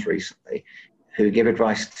Commons recently, who give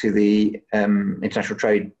advice to the International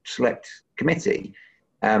Trade Select Committee.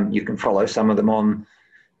 You can follow some of them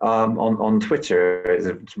on Twitter.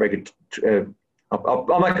 It's very good.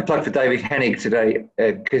 I'll make a plug for David Hennig today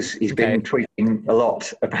because he's been tweeting a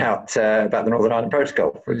lot about the Northern Ireland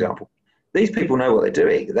Protocol, for example. These people know what they're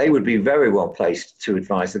doing. They would be very well placed to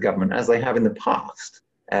advise the government, as they have in the past,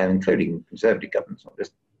 including Conservative governments, not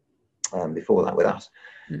just before that with us.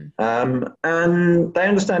 And they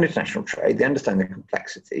understand international trade. They understand the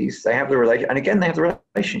complexities. They have the and again, they have the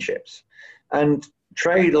relationships. And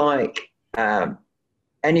trade, like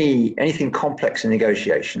anything complex in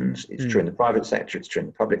negotiations, it's true in the private sector, it's true in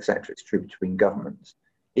the public sector, it's true between governments.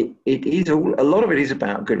 It is a lot of it is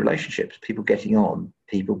about good relationships, people getting on,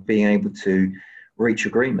 people being able to reach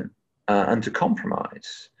agreement and to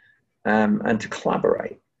compromise and to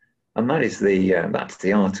collaborate. And that is that's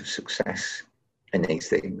the art of success in these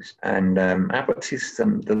things. And Abbott is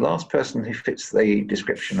the last person who fits the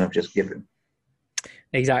description I've just given.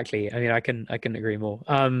 Exactly. I mean, I can agree more.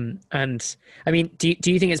 And I mean, do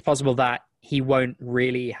you think it's possible that he won't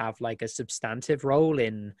really have like a substantive role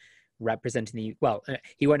in representing he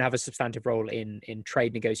won't have a substantive role in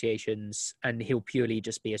trade negotiations, and he'll purely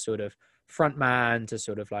just be a sort of front man to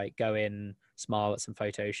sort of like go in, smile at some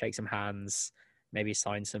photos, shake some hands, maybe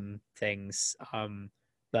sign some things.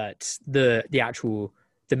 But the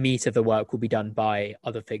meat of the work will be done by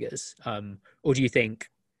other figures. Or do you think?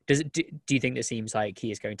 Do you think it seems like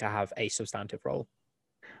he is going to have a substantive role?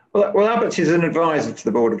 Well, Abbott is an advisor to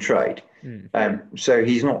the Board of Trade, so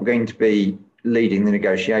he's not going to be leading the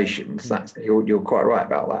negotiations. You're quite right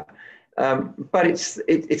about that. But it's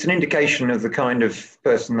an indication of the kind of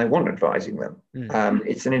person they want advising them.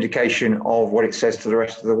 It's an indication of what it says to the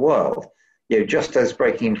rest of the world. Just as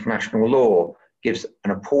breaking international law gives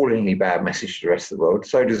an appallingly bad message to the rest of the world,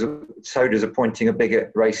 so does appointing a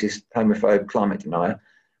bigot, racist, homophobe, climate denier.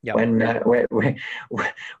 Yep.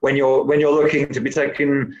 When you're looking to be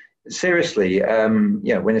taken seriously,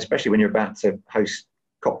 especially when you're about to host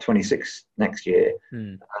COP26 next year.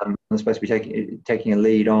 Mm. They're supposed to be taking a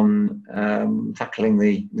lead on tackling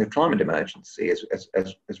the climate emergency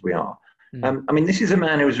as we are. I mean, this is a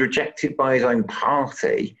man who was rejected by his own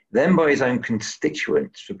party, then by his own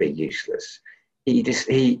constituents for being useless. He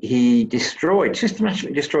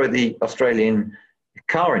systematically destroyed the Australian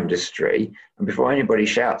car industry. And before anybody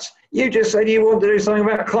shouts, you just said you want to do something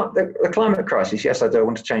about the climate crisis. Yes, I do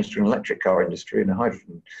want to change to an electric car industry and a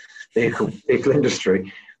hydrogen vehicle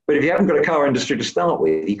industry. But if you haven't got a car industry to start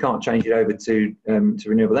with, you can't change it over to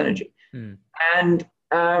renewable energy. And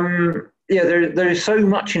there is so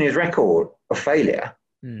much in his record of failure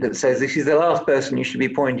that says this is the last person you should be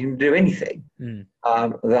appointing to do anything.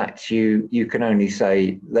 That you can only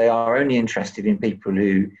say they are only interested in people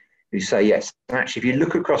who say yes. And actually, if you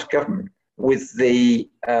look across government, with the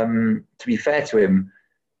to be fair to him,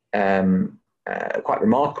 quite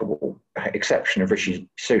remarkable exception of Rishi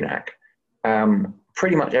Sunak,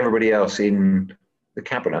 pretty much everybody else in the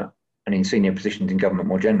cabinet and in senior positions in government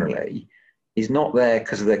more generally is not there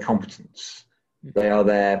because of their competence. They are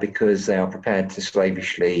there because they are prepared to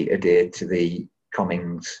slavishly adhere to the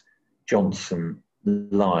Cummings-Johnson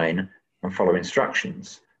line and follow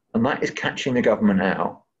instructions. And that is catching the government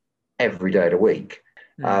out every day of the week.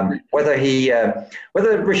 Whether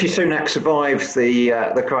Rishi Sunak survives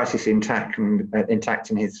the crisis intact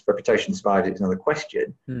and his reputation survives is another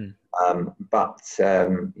question. But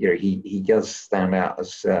he does stand out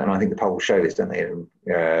as, and I think the polls show this, don't they?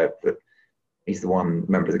 That he's the one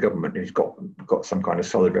member of the government who's got some kind of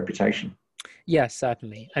solid reputation. Yes,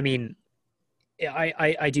 certainly. I mean,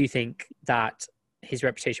 I do think that his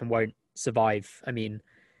reputation won't survive. I mean,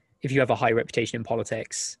 if you have a high reputation in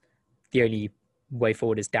politics, the only way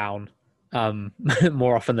forward is down,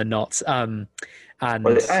 more often than not. And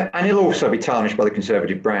he'll also be tarnished by the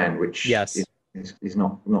Conservative brand, which is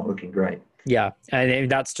not looking great. Yeah, and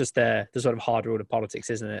that's just the sort of hard rule of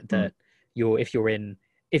politics, isn't it? That if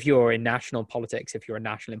you're in national politics, if you're a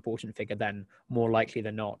national important figure, then more likely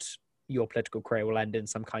than not, your political career will end in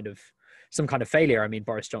some kind of failure. I mean,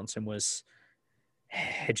 Boris Johnson was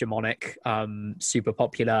hegemonic, super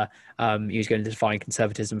popular. He was going to define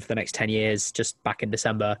conservatism for the next 10 years just back in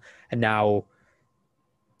December. And now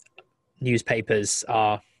newspapers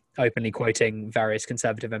are openly quoting various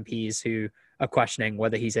Conservative MPs who are questioning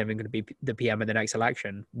whether he's even going to be the PM in the next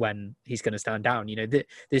election when he's going to stand down.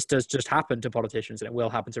 This does just happen to politicians, and it will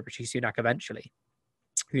happen to Rishi Sunak eventually.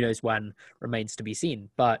 Who knows when remains to be seen.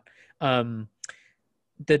 But the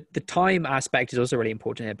time aspect is also really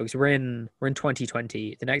important here, because we're in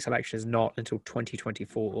 2020. The next election is not until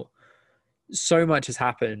 2024. So much has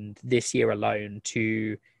happened this year alone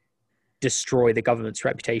to destroy the government's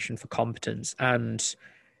reputation for competence. And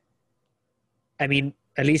I mean,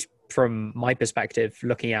 at least from my perspective,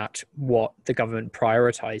 looking at what the government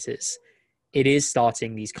prioritizes, it is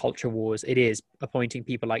starting these culture wars. It is appointing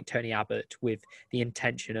people like Tony Abbott with the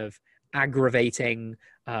intention of aggravating,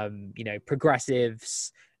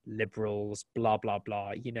 progressives, liberals, blah, blah,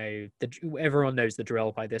 blah. Everyone knows the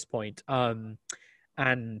drill by this point. And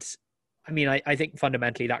I mean, I think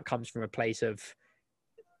fundamentally that comes from a place of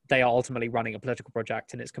they are ultimately running a political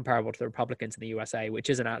project, and it's comparable to the Republicans in the USA, which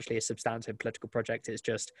isn't actually a substantive political project. It's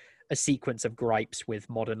just a sequence of gripes with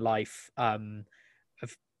modern life,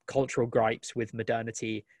 of cultural gripes with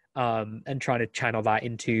modernity, and trying to channel that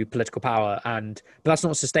into political power. But that's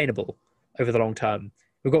not sustainable over the long term.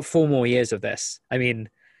 We've got 4 more years of this. I mean,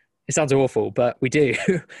 it sounds awful, but we do.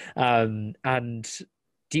 And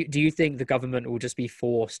do you think the government will just be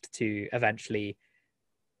forced to eventually,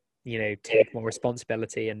 take more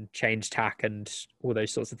responsibility and change tack and all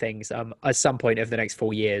those sorts of things at some point over the next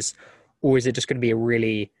 4 years? Or is it just going to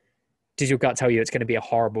be does your gut tell you it's going to be a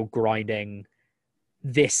horrible grinding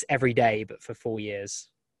this every day, but for 4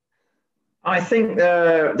 years? I think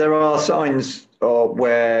there are signs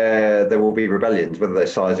where there will be rebellions. Whether they're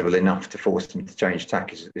sizable enough to force them to change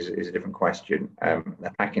tack is a different question.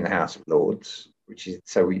 They're packing the House of Lords, which is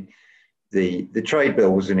the trade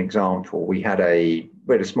bill was an example. We had a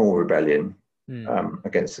small rebellion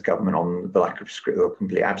against the government on the lack of or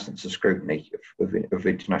complete absence of scrutiny of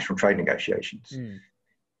international trade negotiations.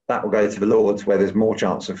 That will go to the Lords, where there's more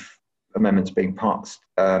chance of amendments being passed.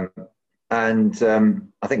 I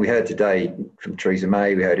think we heard today from Theresa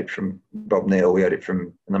May, we heard it from Bob Neal, we heard it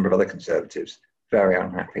from a number of other Conservatives, very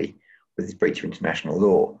unhappy with this breach of international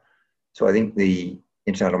law. So I think the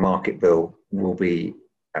Internal Market Bill will be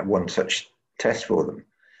one such test for them.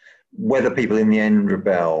 Whether people in the end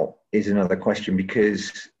rebel is another question,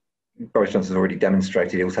 because Boris Johnson's already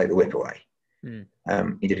demonstrated he'll take the whip away.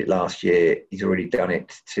 He did it last year. He's already done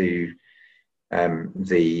it to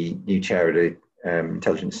the new chair of the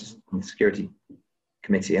Intelligence and Security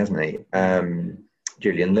Committee, hasn't he?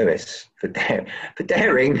 Julian Lewis for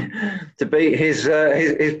daring to beat his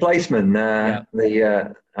placeman,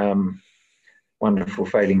 the wonderful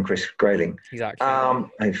failing Chris Grayling. Exactly.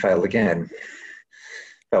 He failed again.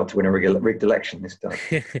 Failed to win a rigged election this time,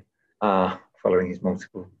 following his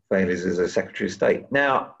multiple failures as a Secretary of State.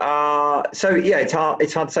 Now, so yeah, it's hard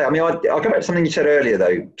to say. I mean, I'll go back to something you said earlier,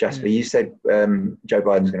 though, Jasper. You said Joe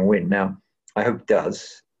Biden's going to win. Now, I hope he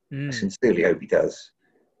does. I sincerely hope he does.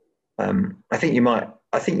 I think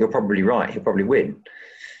you're probably right. He'll probably win.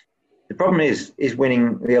 The problem is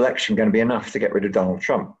winning the election going to be enough to get rid of Donald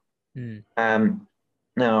Trump?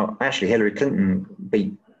 Now, actually, Hillary Clinton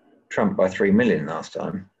beat Trump by 3 million last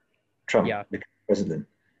time. Trump became president.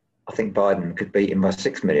 I think Biden could beat him by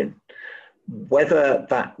 6 million. Whether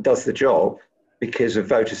that does the job because of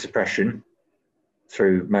voter suppression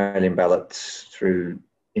through mail-in ballots, through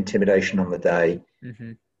intimidation on the day,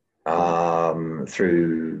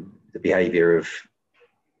 through the behaviour of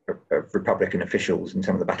Republican officials in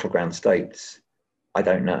some of the battleground states, I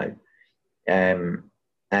don't know. And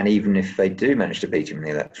even if they do manage to beat him in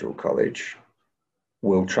the Electoral College,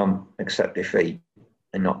 will Trump accept defeat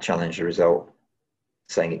and not challenge the result,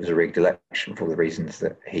 saying it was a rigged election for the reasons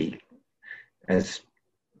that he has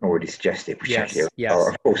already suggested, which are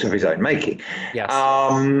of course of his own making?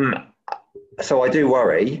 So I do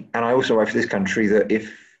worry, and I also worry for this country that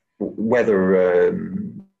whether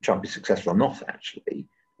Trump is successful or not, actually,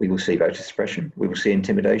 we will see voter suppression, we will see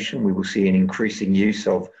intimidation, we will see an increasing use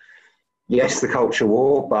of, yes, the culture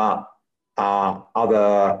war, but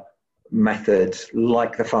other methods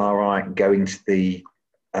like the far right going to the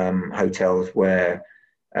hotels where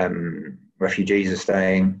refugees are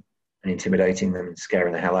staying and intimidating them and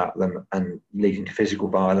scaring the hell out of them and leading to physical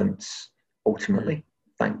violence. Ultimately,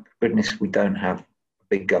 thank goodness we don't have a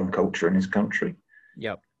big gun culture in this country.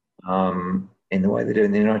 In the way they do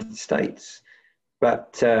in the United States.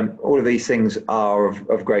 But all of these things are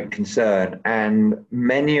of great concern, and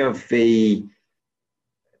many of the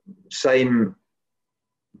same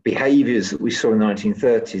behaviours that we saw in the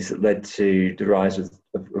 1930s that led to the rise of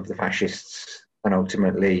the fascists and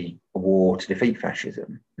ultimately a war to defeat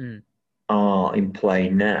fascism are in play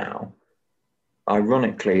now,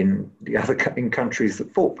 ironically, in countries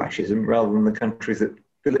that fought fascism rather than the countries that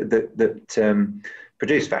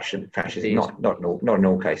produced fascism. Not in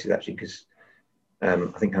all cases, actually, because I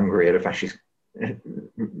think Hungary had a fascist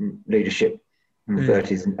leadership in the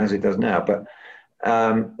 30s, as it does now. But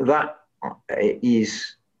that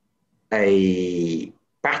is a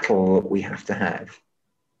battle that we have to have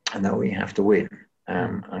and that we have to win.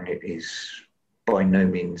 And it is by no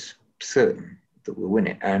means certain that we'll win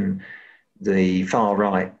it. And the far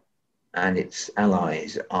right and its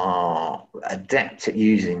allies are adept at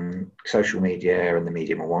using social media and the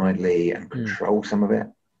media more widely and control some of it,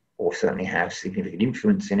 or certainly have significant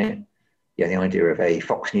influence in it. Yeah, the idea of a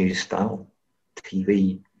Fox News style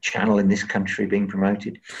TV channel in this country being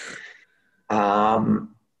promoted.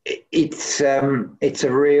 It's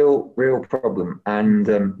a real problem, and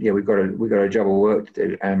we've got a job of work to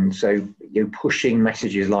do. And so, pushing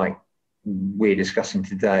messages like we're discussing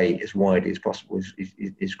today as widely as possible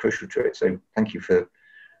is crucial to it. So, thank you for the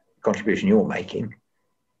contribution you're making.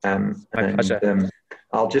 My pleasure.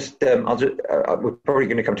 I'll just we're probably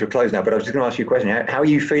going to come to a close now, but I was just going to ask you a question. How are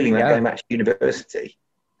you feeling about going back to university?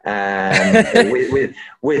 With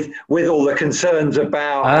all the concerns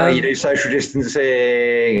about how you do social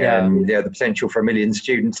distancing and the potential for 1 million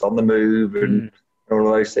students on the move and all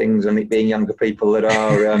of those things, and it being younger people that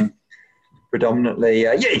are predominantly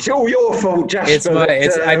it's all your fault, Jasper. There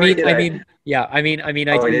is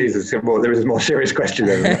a more serious question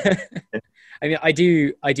there than that. I mean,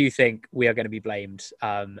 I do think we are going to be blamed,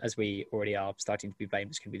 as we already are starting to be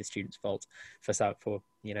blamed. It's going to be the students' fault for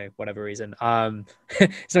whatever reason.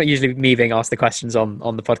 It's not usually me being asked the questions on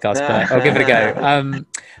the podcast, but I'll give it a go.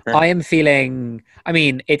 I am feeling. I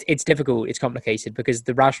mean, it's difficult. It's complicated because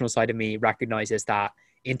the rational side of me recognizes that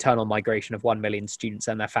internal migration of 1 million students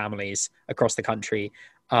and their families across the country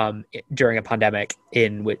during a pandemic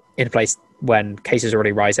in a place when cases are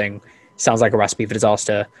already rising sounds like a recipe for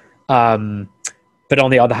disaster. But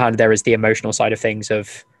on the other hand, there is the emotional side of things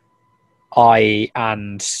of I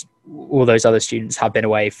and all those other students have been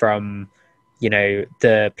away from,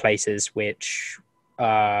 the places which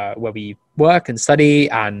where we work and study,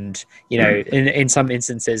 and in some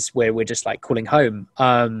instances where we're just like calling home.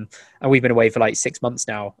 And we've been away for like 6 months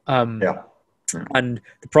now. And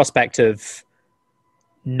the prospect of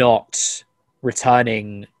not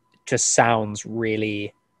returning just sounds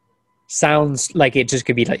like it just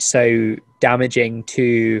could be like so damaging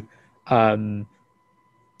to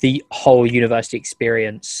the whole university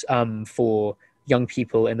experience for young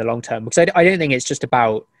people in the long term, because I don't think it's just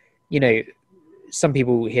about, some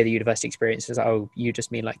people hear the university experience as, oh, you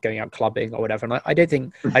just mean like going out clubbing or whatever, and I don't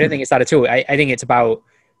think it's that at all. I think it's about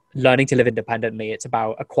learning to live independently. It's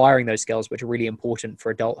about acquiring those skills which are really important for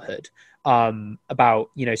adulthood, about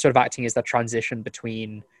sort of acting as that transition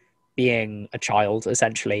between being a child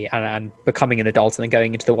essentially and becoming an adult, and then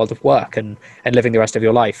going into the world of work and living the rest of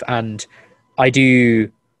your life. And I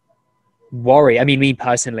do worry, I mean, me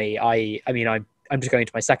personally, I'm just going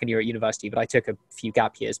into my second year at university, but I took a few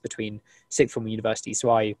gap years between sixth form and university. So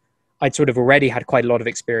I'd sort of already had quite a lot of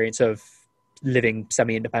experience of living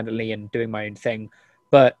semi-independently and doing my own thing,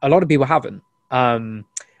 but a lot of people haven't.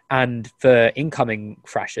 And for incoming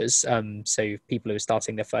freshers, so people who are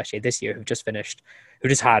starting their first year this year, who've just finished, who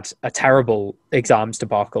just had a terrible exams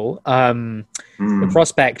debacle, the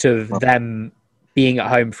prospect of them being at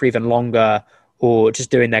home for even longer or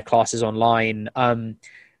just doing their classes online. Whenever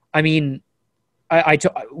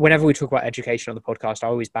we talk about education on the podcast, I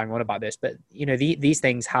always bang on about this, but these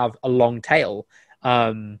things have a long tail,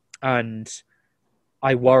 and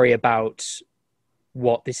I worry about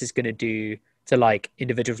what this is going to do to like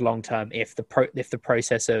individuals long term if the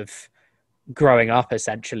process of growing up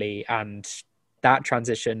essentially and that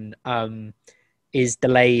transition is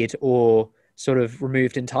delayed or sort of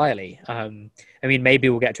removed entirely. Maybe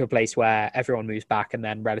we'll get to a place where everyone moves back and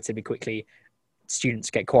then relatively quickly students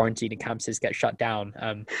get quarantined and campuses get shut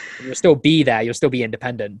down. You'll still be there, you'll still be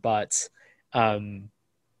independent, but you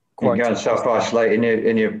go and self-isolate in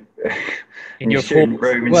your student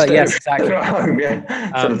room instead. Well, yes, exactly. At home,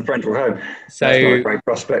 sort of the parental home. So that's not a great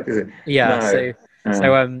prospect, is it? Yeah.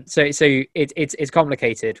 No. So it's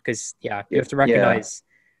complicated because you have to recognize.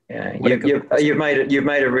 You've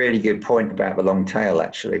made a really good point about the long tail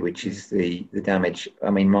actually, which is the damage.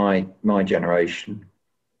 I mean, my generation,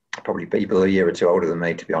 probably people a year or two older than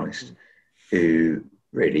me, to be honest, who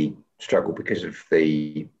really struggled because of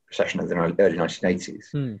the recession of the early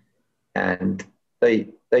 1980s, and they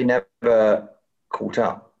never caught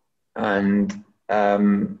up, and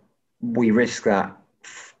we risk that.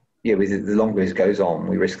 With the longer it goes on,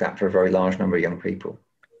 we risk that for a very large number of young people.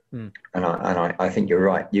 And I think you're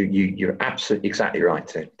right. You're absolutely exactly right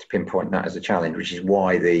to pinpoint that as a challenge, which is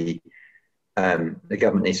why the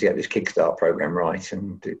government needs to get this Kickstart program right,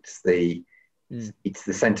 and it's the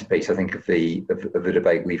centerpiece, I think, of the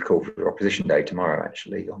debate we've called for Opposition Day tomorrow,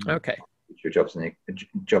 actually. Future jobs and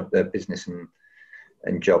business and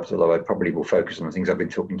jobs. Although I probably will focus on the things I've been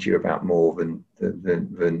talking to you about more than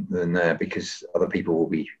there, because other people will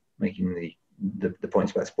be making the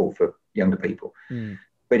points about sport for younger people.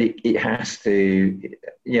 But it has to,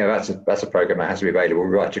 that's a program that has to be available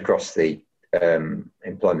right across the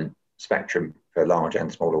employment spectrum for large and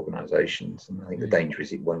small organisations. And I think the danger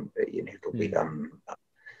is it won't be, and it'll be done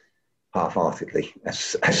half-heartedly,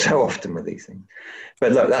 as so often with these things.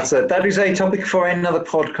 But look, that is a topic for another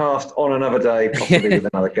podcast on another day, possibly with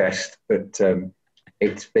another guest. But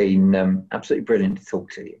it's been absolutely brilliant to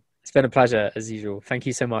talk to you. It's been a pleasure, as usual. Thank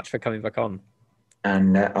you so much for coming back on.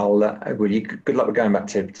 And good luck with going back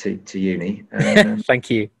to uni. And, thank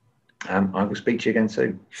you. I will speak to you again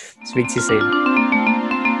soon. Speak to you soon.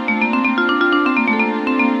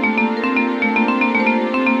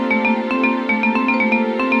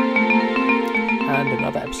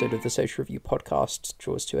 Another episode of the Social Review podcast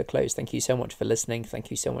draws to a close. Thank you so much for listening.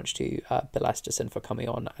 Thank you so much to Bill Esterson for coming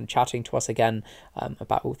on and chatting to us again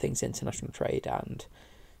about all things international trade and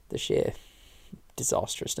the sheer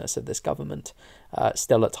disastrousness of this government.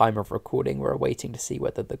 Still at time of recording, we're waiting to see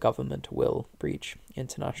whether the government will breach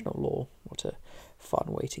international law. What a fun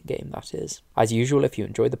waiting game that is. As usual, if you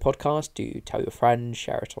enjoyed the podcast, do tell your friends,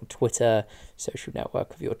 share it on Twitter, social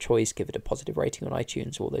network of your choice, give it a positive rating on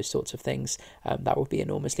iTunes, all those sorts of things. That would be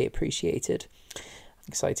enormously appreciated.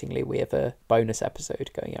 Excitingly, we have a bonus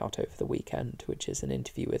episode going out over the weekend, which is an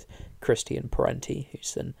interview with Christian Parenti,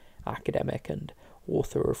 who's an academic and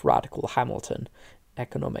author of Radical Hamilton,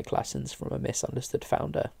 Economic Lessons from a Misunderstood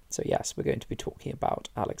Founder. So yes, we're going to be talking about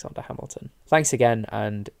Alexander Hamilton. Thanks again,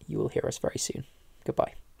 and you will hear us very soon.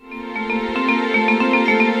 Goodbye.